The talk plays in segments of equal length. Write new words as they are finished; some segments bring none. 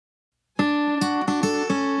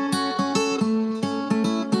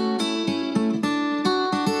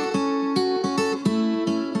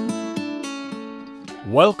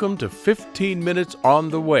Welcome to 15 Minutes on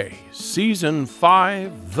the Way, Season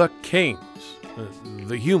 5, The Kings,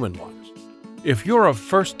 the human ones. If you're a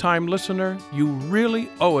first-time listener, you really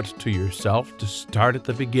owe it to yourself to start at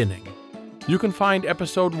the beginning. You can find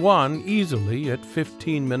Episode 1 easily at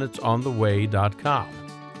 15minutesontheway.com.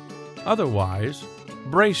 Otherwise,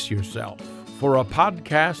 brace yourself for a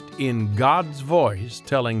podcast in God's voice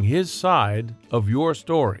telling His side of your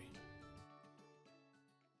story.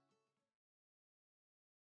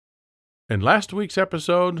 In last week's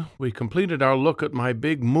episode, we completed our look at my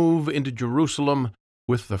big move into Jerusalem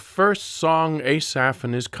with the first song Asaph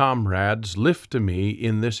and his comrades lift to me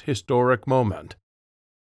in this historic moment.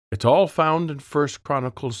 It's all found in 1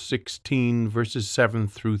 Chronicles 16, verses 7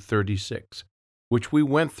 through 36, which we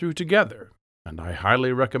went through together, and I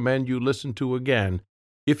highly recommend you listen to again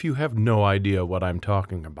if you have no idea what I'm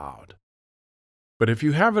talking about. But if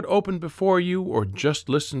you have it open before you, or just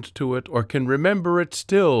listened to it, or can remember it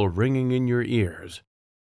still ringing in your ears,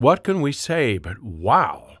 what can we say but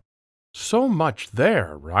wow? So much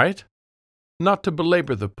there, right? Not to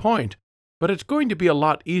belabor the point, but it's going to be a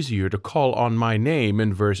lot easier to call on my name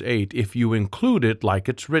in verse 8 if you include it like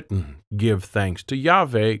it's written. Give thanks to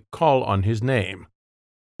Yahweh, call on His name.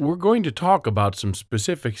 We're going to talk about some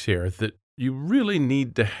specifics here that you really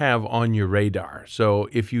need to have on your radar, so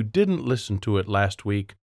if you didn't listen to it last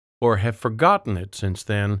week or have forgotten it since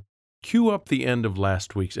then, cue up the end of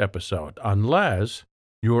last week's episode, unless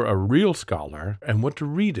you're a real scholar and want to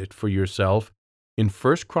read it for yourself in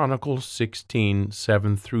 1 Chronicles 16,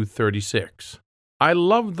 7 through 36. I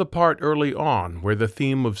love the part early on where the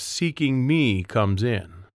theme of seeking me comes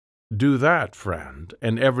in. Do that, friend,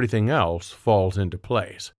 and everything else falls into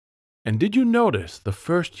place. And did you notice the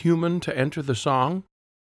first human to enter the song?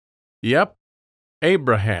 Yep,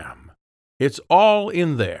 Abraham. It's all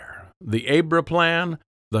in there. The Abra plan,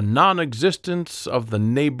 the non-existence of the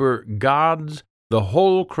neighbor gods, the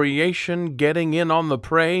whole creation getting in on the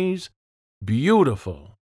praise.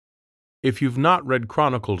 Beautiful. If you've not read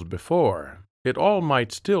Chronicles before, it all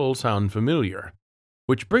might still sound familiar,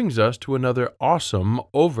 which brings us to another awesome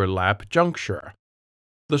overlap juncture.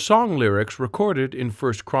 The song lyrics recorded in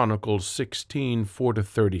 1 Chronicles 16,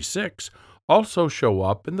 4-36 also show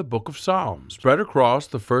up in the book of Psalms, spread across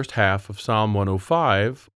the first half of Psalm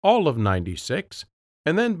 105, all of 96,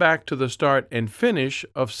 and then back to the start and finish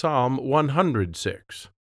of Psalm 106.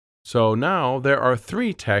 So now there are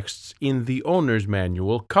 3 texts in the owner's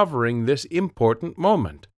manual covering this important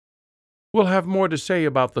moment. We'll have more to say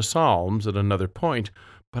about the Psalms at another point,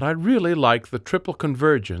 but I really like the triple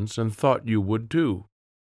convergence and thought you would too.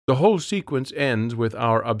 The whole sequence ends with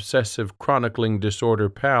our obsessive chronicling disorder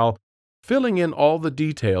pal filling in all the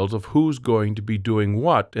details of who's going to be doing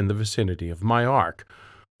what in the vicinity of my ark,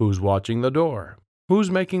 who's watching the door, who's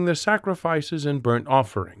making the sacrifices and burnt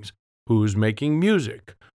offerings, who's making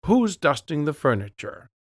music, who's dusting the furniture.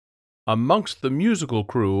 Amongst the musical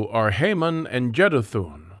crew are Heman and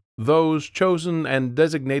Jeduthun, those chosen and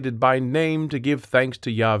designated by name to give thanks to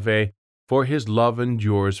Yahweh, for His love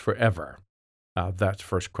endures forever. That's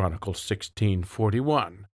 1 Chronicles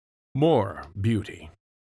 16:41. More beauty.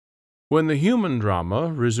 When the human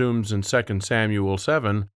drama resumes in 2 Samuel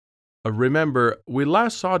 7, remember, we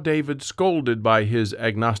last saw David scolded by his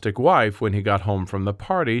agnostic wife when he got home from the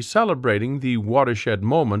party, celebrating the watershed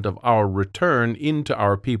moment of our return into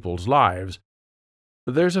our people's lives.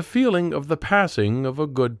 There's a feeling of the passing of a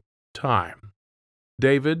good time.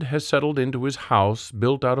 David has settled into his house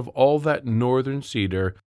built out of all that northern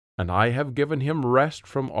cedar, and I have given him rest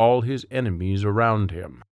from all his enemies around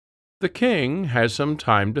him. The king has some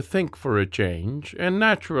time to think for a change, and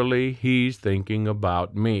naturally he's thinking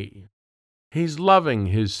about me. He's loving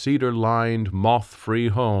his cedar-lined, moth-free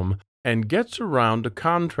home, and gets around to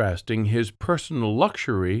contrasting his personal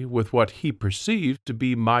luxury with what he perceives to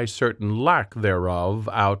be my certain lack thereof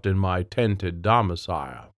out in my tented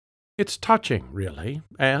domicile. It's touching, really,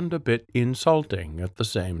 and a bit insulting at the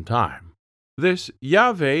same time. This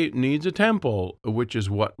Yahweh needs a temple, which is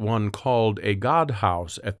what one called a God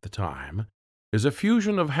house at the time, is a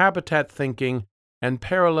fusion of habitat thinking and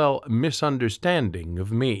parallel misunderstanding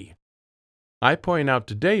of me. I point out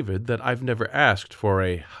to David that I've never asked for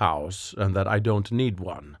a house and that I don't need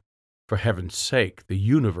one. For heaven's sake, the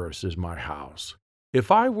universe is my house.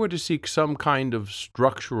 If I were to seek some kind of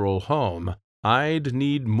structural home, I'd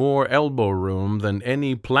need more elbow room than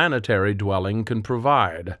any planetary dwelling can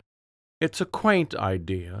provide. It's a quaint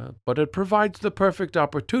idea, but it provides the perfect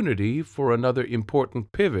opportunity for another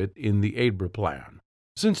important pivot in the Abra plan.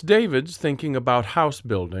 Since David's thinking about house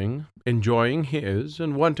building, enjoying his,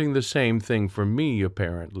 and wanting the same thing for me,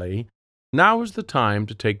 apparently, now is the time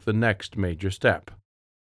to take the next major step.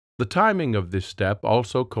 The timing of this step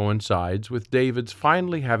also coincides with David's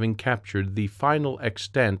finally having captured the final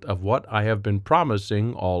extent of what I have been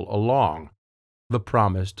promising all along, the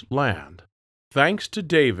promised land. Thanks to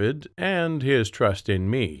David and his trust in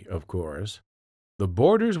me, of course, the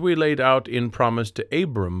borders we laid out in promise to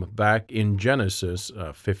Abram back in Genesis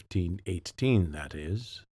 15:18, that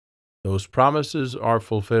is, those promises are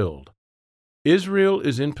fulfilled. Israel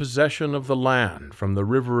is in possession of the land from the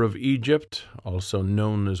river of Egypt, also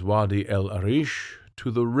known as Wadi el-Arish,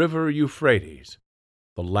 to the river Euphrates.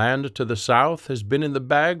 The land to the south has been in the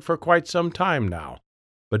bag for quite some time now,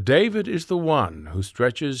 but David is the one who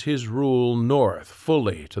stretches his rule north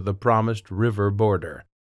fully to the promised river border.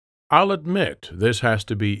 I'll admit this has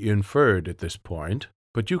to be inferred at this point,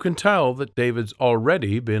 but you can tell that David's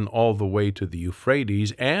already been all the way to the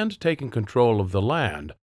Euphrates and taken control of the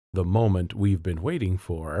land, the moment we've been waiting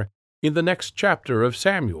for, in the next chapter of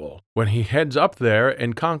Samuel, when he heads up there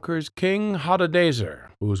and conquers King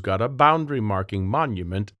Hadadezer, who's got a boundary-marking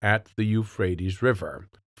monument at the Euphrates River.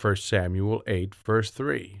 1 Samuel 8, verse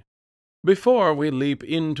 3. Before we leap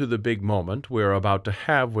into the big moment we're about to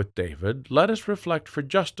have with David, let us reflect for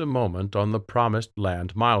just a moment on the Promised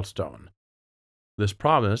Land milestone. This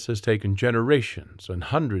promise has taken generations and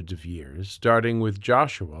hundreds of years, starting with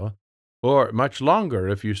Joshua, or much longer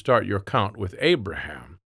if you start your count with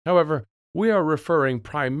Abraham. However, we are referring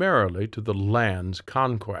primarily to the land's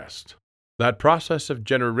conquest. That process of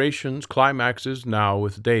generations climaxes now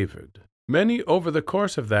with David. Many over the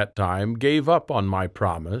course of that time gave up on my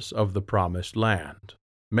promise of the promised land.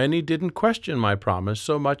 Many didn't question my promise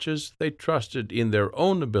so much as they trusted in their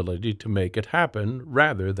own ability to make it happen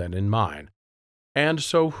rather than in mine. And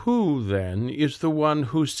so who, then, is the one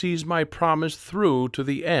who sees my promise through to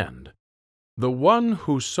the end? The one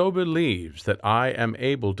who so believes that I am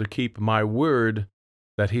able to keep my word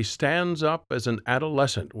that he stands up as an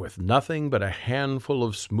adolescent with nothing but a handful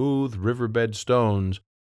of smooth riverbed stones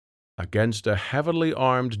against a heavily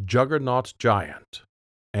armed juggernaut giant,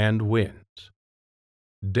 and wins.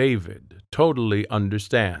 David totally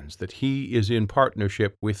understands that he is in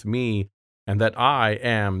partnership with me and that I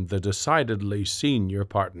am the decidedly senior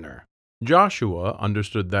partner. Joshua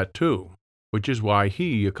understood that too, which is why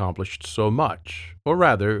he accomplished so much, or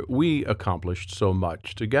rather, we accomplished so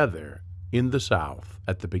much together in the South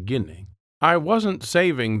at the beginning. I wasn't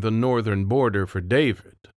saving the northern border for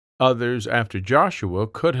David. Others after Joshua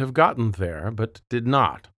could have gotten there, but did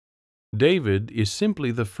not. David is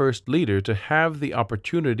simply the first leader to have the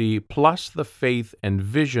opportunity plus the faith and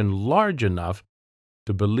vision large enough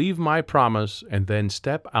to believe my promise and then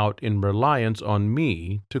step out in reliance on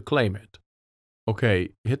me to claim it. Okay,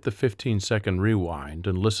 hit the 15-second rewind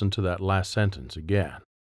and listen to that last sentence again.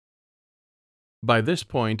 By this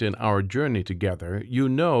point in our journey together, you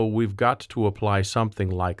know we've got to apply something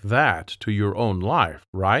like that to your own life,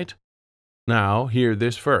 right? Now, hear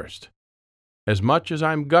this first. As much as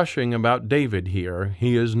I'm gushing about David here,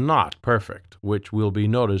 he is not perfect, which we'll be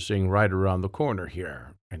noticing right around the corner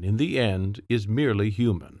here, and in the end is merely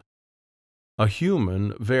human. A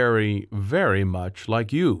human very, very much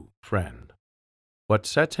like you, friend. What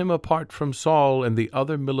sets him apart from Saul and the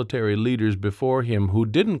other military leaders before him who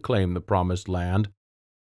didn't claim the promised land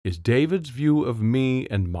is David's view of me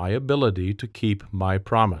and my ability to keep my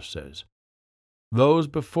promises. Those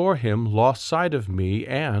before him lost sight of me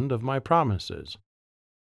and of my promises.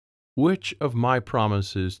 Which of my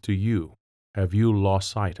promises to you have you lost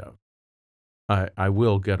sight of? I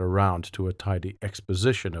will get around to a tidy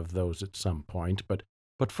exposition of those at some point, but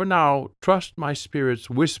for now, trust my Spirit's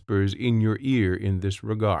whispers in your ear in this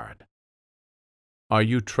regard. Are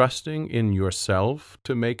you trusting in yourself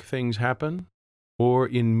to make things happen, or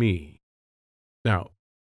in me? Now,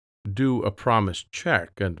 do a promise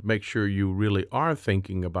check and make sure you really are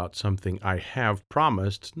thinking about something I have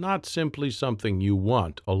promised, not simply something you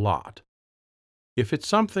want a lot. If it's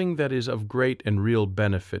something that is of great and real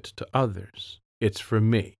benefit to others, it's for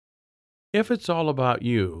me. If it's all about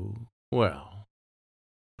you, well,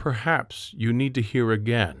 perhaps you need to hear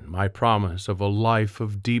again my promise of a life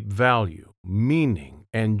of deep value, meaning,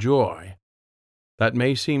 and joy. That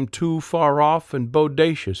may seem too far off and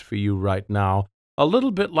bodacious for you right now, a little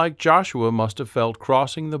bit like Joshua must have felt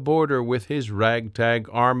crossing the border with his ragtag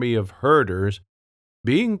army of herders,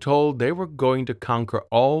 being told they were going to conquer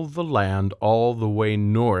all the land all the way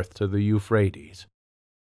north to the Euphrates.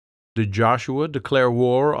 Did Joshua declare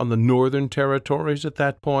war on the northern territories at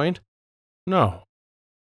that point? No.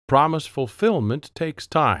 Promise fulfillment takes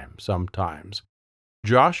time sometimes.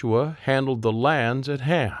 Joshua handled the lands at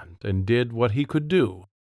hand and did what he could do,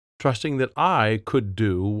 trusting that I could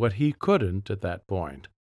do what he couldn't at that point.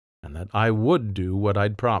 and that I would do what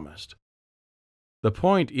I'd promised. The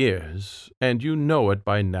point is, and you know it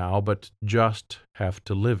by now, but just have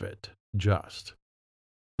to live it, just.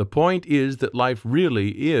 The point is that life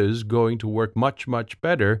really is going to work much, much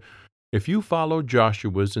better if you follow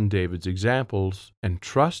Joshua's and David's examples and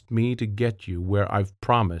trust me to get you where I've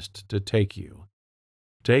promised to take you.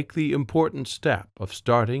 Take the important step of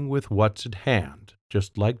starting with what's at hand,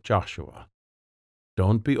 just like Joshua.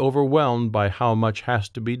 Don't be overwhelmed by how much has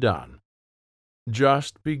to be done.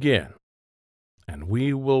 Just begin, and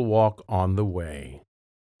we will walk on the way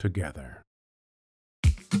together.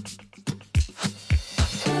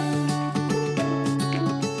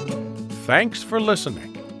 Thanks for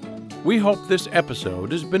listening. We hope this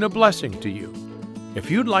episode has been a blessing to you. If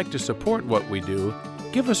you'd like to support what we do,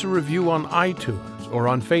 give us a review on iTunes or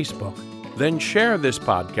on Facebook. Then share this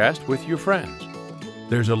podcast with your friends.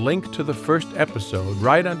 There's a link to the first episode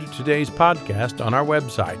right under today's podcast on our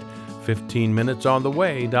website,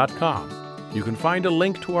 15minutesontheway.com. You can find a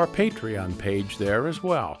link to our Patreon page there as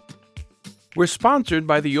well. We're sponsored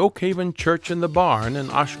by the Oak Haven Church in the Barn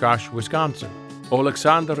in Oshkosh, Wisconsin.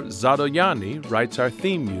 Oleksandr Zadoyani writes our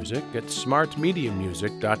theme music at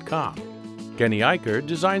smartmediamusic.com. Kenny Eicher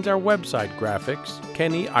designs our website graphics,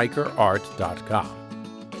 kennyeicherart.com.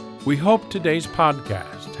 We hope today's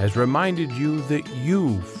podcast has reminded you that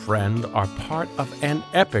you, friend, are part of an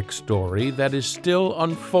epic story that is still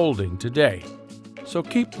unfolding today. So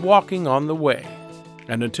keep walking on the way.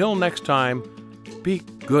 And until next time, be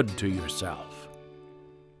good to yourself.